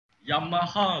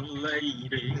Yamaha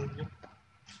lady.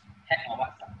 Head or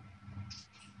what?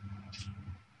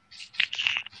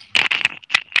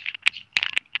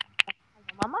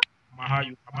 Mama? Maha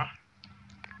you Mama.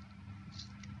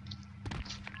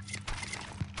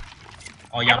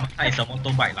 Oh, Yamaha is a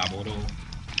motorbike lah, bodoh.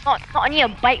 Not only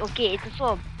a bike, okay, it's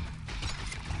also a...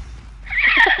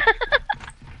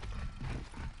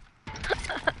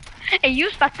 Hey, you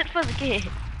started first, okay?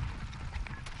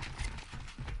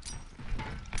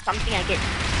 Something I get.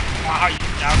 Maha you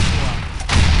jago ah.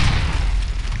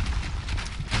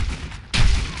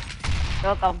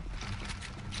 Welcome.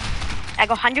 I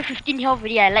got 115 health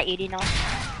already, I like 80 now.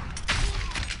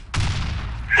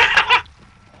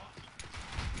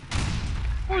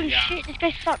 Holy shit, this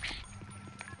guy sucks.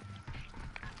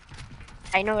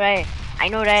 I know right? I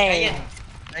know right?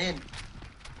 Ryan.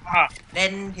 Ah.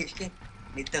 Then HK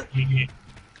later. Okay.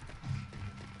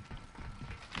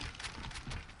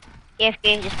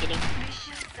 AFK, just kidding.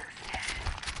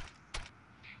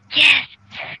 Yes!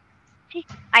 See,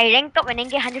 I ranked up and then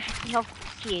get 150 health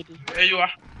already. Where you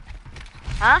ah?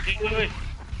 Huh? Wait.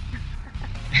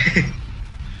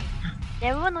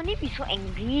 Everyone only be so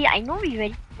angry. I know we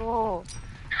very pro.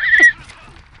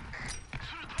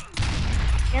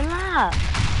 Yeah lah.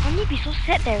 Only be so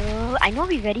sad, Daryl. I know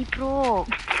we very pro.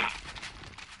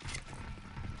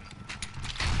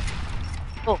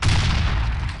 Oh.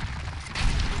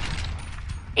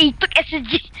 He took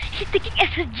SSG. He's taking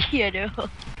SSG, Daryl.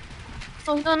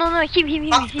 Oh no.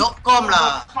 Him. Fuck.com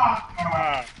lah.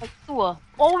 Ah. Like two.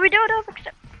 Oh, we don't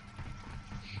accept.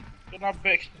 Kena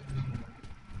back.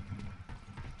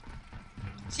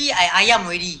 See, I ayam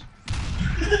already.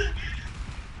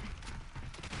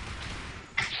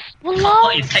 Oh, Walao!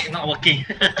 it's hack not working.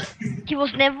 He was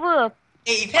never.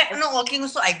 Hey, if hack not working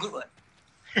also, I good what?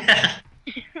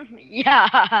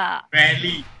 Yeah.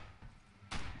 Rarely.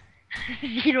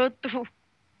 0-2.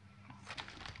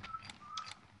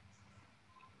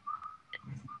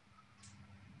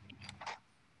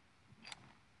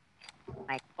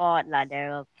 My god lah,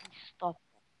 Daryl. Please stop.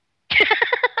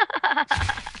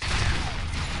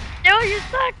 Daryl, you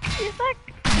suck. You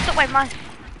took my mask.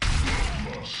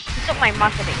 He took my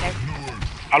mask a bit, guys.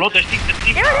 Hello, testing.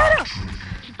 Daryl.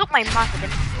 He took my mask a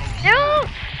bit. Daryl.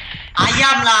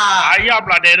 Ayam lah. Ayam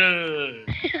lah, Daryl.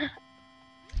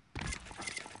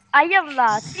 Ayam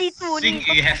lah. 3-2 Sing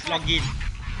only. A has login.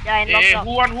 Yeah, and lock.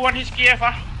 Who want his KF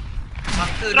ah?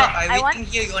 Fucker, Drop. I I waiting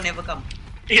here, you all never come.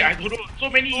 I don't know. So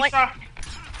many What? Isa.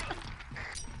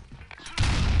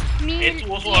 Me. Two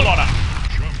also a lot ah.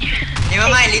 Never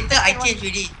mind, later I change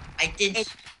already. I change.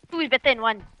 2 is better than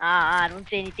 1. Don't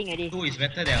say anything already. 2 is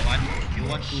better than 1. You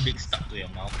want 2 dicks stuck to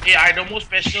your mouth. I the most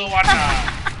special one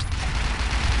ah.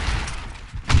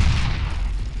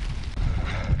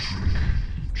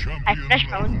 I flashed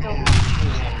my own kill.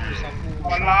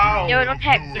 Walao. Yo, don't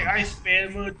hack. I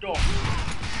spammer dog.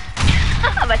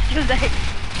 But still died.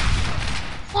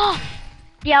 Wow!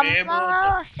 Bebo.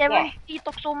 Diamma! 70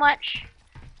 took so much.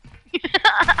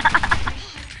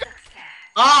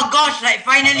 Oh gosh, like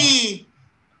finally.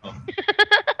 Oh.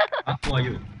 Who are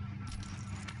you?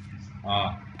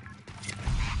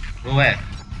 Go where?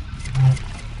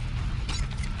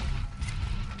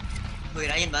 Wait,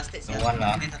 Ryan bastard. No one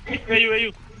lah. Where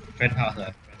you? Friend house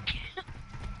lah.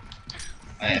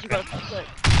 I have You got friend first house. blood.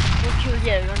 No kill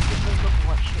yet, we want to first blood for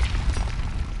what shit.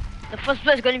 The first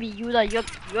blood is gonna be you lah, you're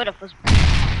the first blood.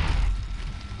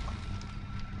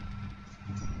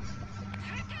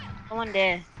 Someone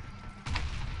there.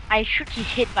 I shoot his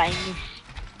head but I missed.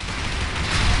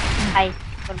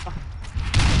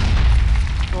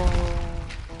 Oh.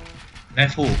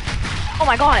 That's who? Oh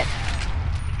my god!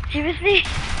 Seriously?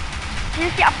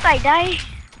 Seriously after I die?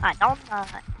 Down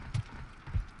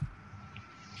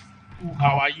Too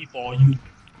kawaii for you.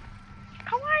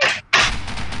 Kawaii!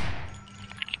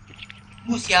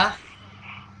 Who's ya?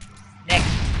 Next.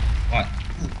 What?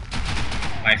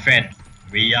 My friend,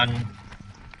 Rian,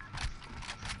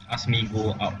 asked me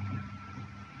go out.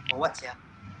 For what ya?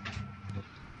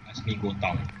 Asked me go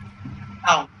town.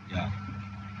 Ow. Yeah.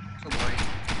 So boring.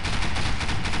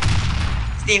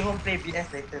 Stay home, play BS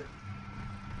later.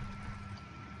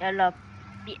 Yeah lah,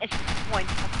 PS is more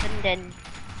important than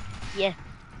PS.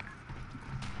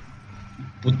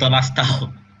 Puta last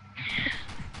town.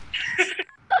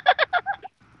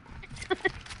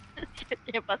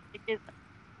 Dia pasti kisah.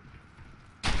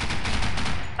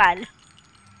 Pal.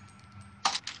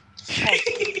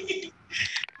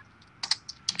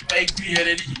 I agree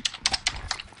already.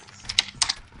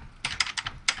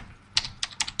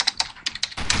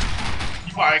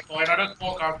 If I got another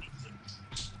call coming,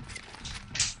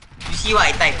 You see what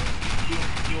I type?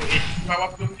 you, 85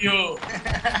 up to you.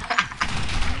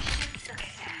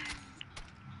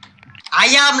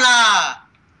 Ayam lah.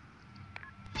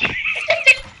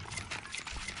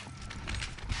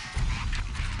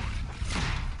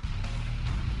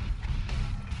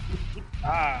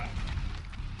 Ah.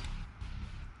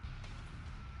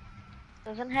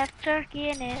 Doesn't have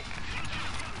turkey in it.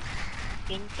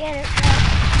 Can get it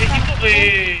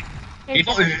Eh, It's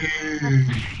not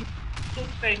so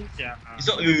thanks ya. It's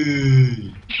not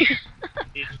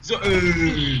It's not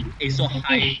It's so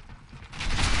high.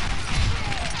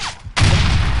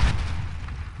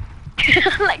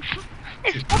 like,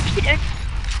 it's fucking.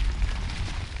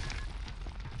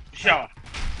 Siapa?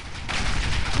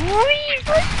 Ui,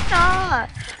 basta!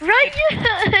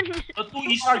 Ryan! Itu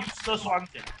Isa useless one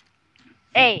ya.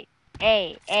 Hey,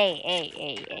 hey.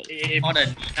 All the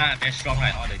Nina very strong,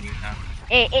 right? All the Nina.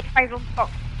 Hey, 8-5 don't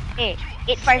talk. Hey,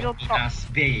 8-5 don't talk. Nina's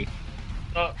bae.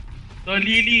 The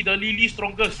Lily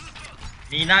strongest.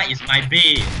 Nina is my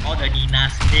bae. All the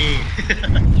Nina's bae.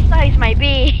 Isa is my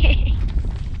bae.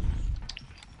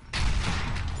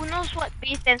 Who knows what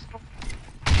bae stands for?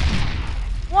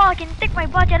 Wow, I can take my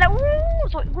bar, like, ooh,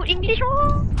 so good English,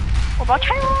 oh. Oh, bao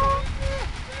chai, oh.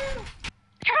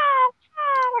 Ciao,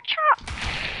 ciao,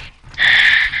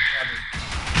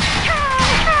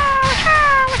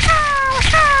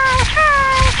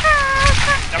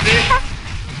 Tapi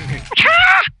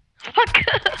Fuck.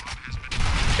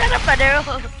 Shut up, Daryl.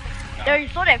 There is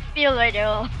so that feel right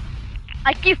there.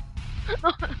 I keep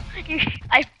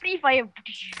I free fire.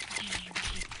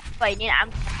 But ini I'm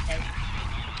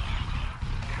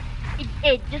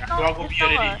just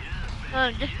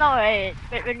now, right?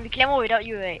 When we came over without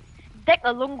you, right? Deck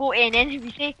alone go A, and then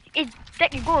we say, "Hey,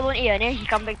 Deck, you go alone A," and then he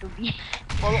come back to B.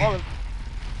 all of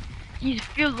he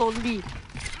feels lonely.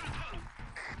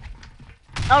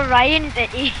 Now Ryan is at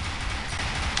A.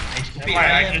 Hey, stupid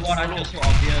Ryan, what are you so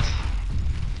obvious?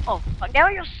 Oh fuck, that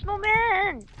was your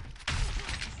snowman.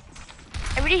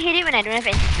 I really hate it when I don't have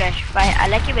anti-flash, but I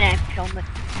like it when I have helmet.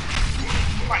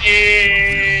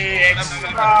 extra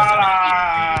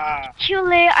lah. Chill,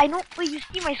 I know. Wait, you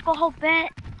see my score how bad?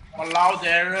 Walau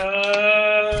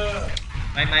Daryl.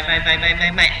 My, My.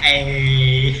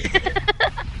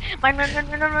 Bang bang.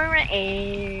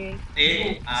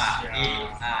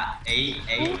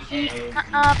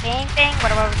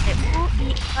 What about it?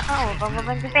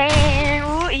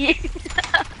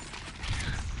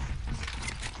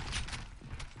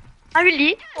 Ah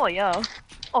really? Oh yeah.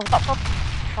 Oh top.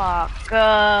 Fuck.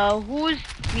 Whose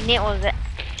grenade was that?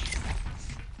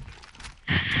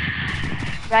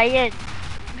 Ryan.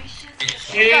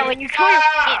 Putra, when you throw your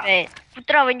grenade, right?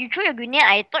 Putra, when you throw your grenade,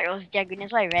 I thought it was their grenade,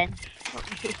 so I ran.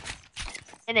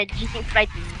 And the grenade fly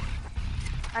to me.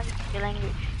 I'm the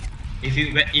language. If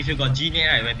you got G-Nate,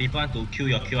 right, when people want to kill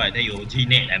your kill, right, then you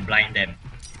G-Nate and blind them.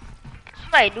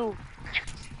 That's what I do.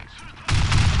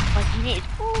 But grenade is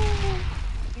cool.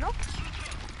 You know?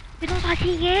 You know what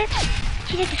grenade?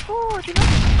 Grenade is cool, you know?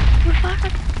 You fuck.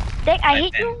 Deck, I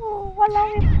hate you.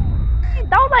 Walao.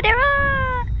 Down, Badera.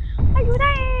 Why you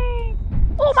die?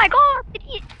 Oh my god!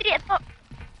 Did it stop?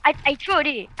 I threw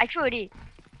it.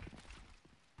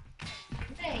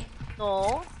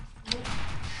 No.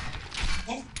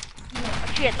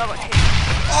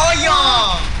 Oh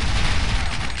yeah.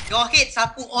 Your head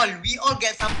sapu all. We all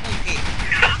get sapu head.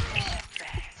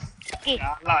 Okay.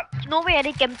 Jalan. No way are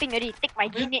they camping already. Take my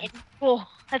grenade and go.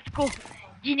 Let's go.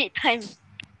 Grenade time.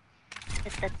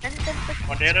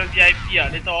 Oh, Daryl VIP ah.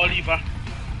 Later Olive ah.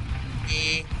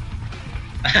 Okay.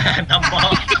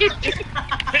 Nampak.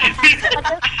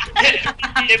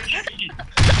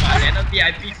 Mana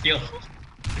VIP kill.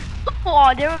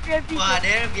 Wow, they were VIP. Wah,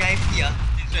 Daryl VIP ah.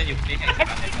 This when you play hacker.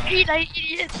 MVP like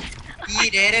idiots.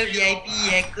 Daryl VIP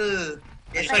hacker.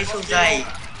 That's why so Zai.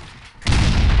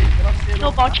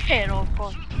 No voucher, of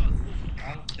course.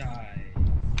 Anjay.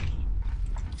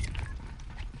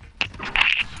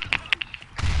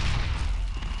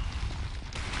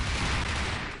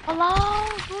 Hello,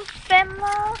 don't spam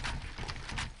lah.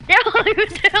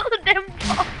 Daryl, damn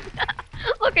dog.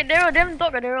 Look at Daryl, damn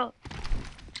dog, Daryl.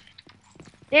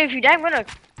 Hey, if you die, I'm gonna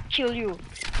kill you.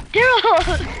 Daryl,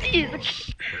 please.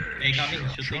 They coming,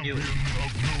 shooting you.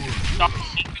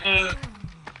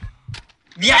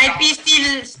 VIP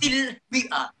still weak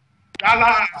ah.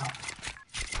 Jalan.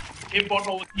 Import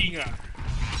voting ah.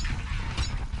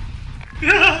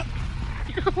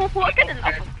 What kind of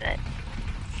laugh was that?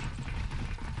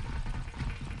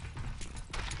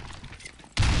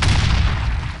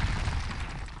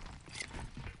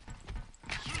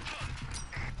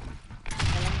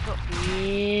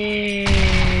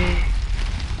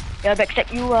 Yeah, backstab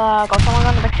you ah. Got someone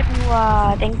gonna backstab you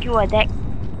ah. Thank you ah, Deck.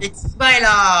 It's my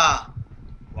lah.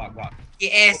 What?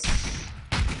 KS.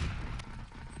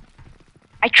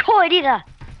 I throw it lah.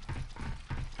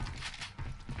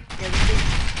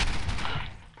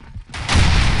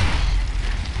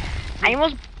 I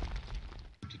almost.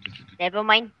 Never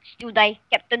mind. Still die.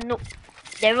 Captain Nook.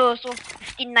 Devil also.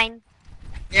 15-9.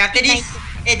 Yeah, after this,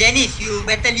 hey Dennis, you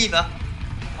better leave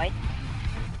What?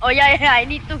 Oh yeah, I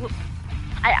need to.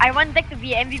 I want Deck to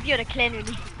be MVP of the clan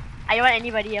really. I don't want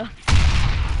anybody else.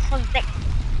 Cause Deck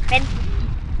meant to be.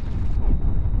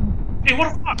 Hey,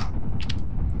 what the fuck?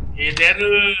 Hey,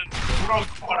 Daryl, you don't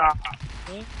score.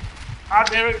 Eh? Ah,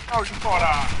 Daryl, you don't score.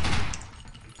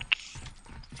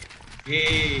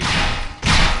 Yay.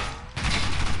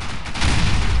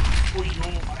 Oh, yo,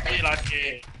 mati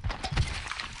lagi.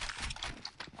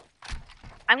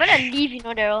 I'm gonna leave, you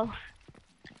know, Daryl.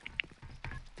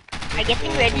 I'm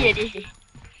getting ready already.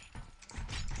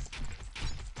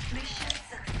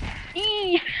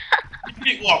 Eee.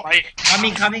 Wah, baik.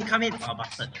 Coming. Oh,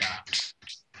 bastard.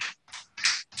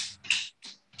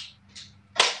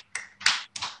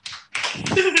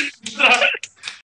 Sudah.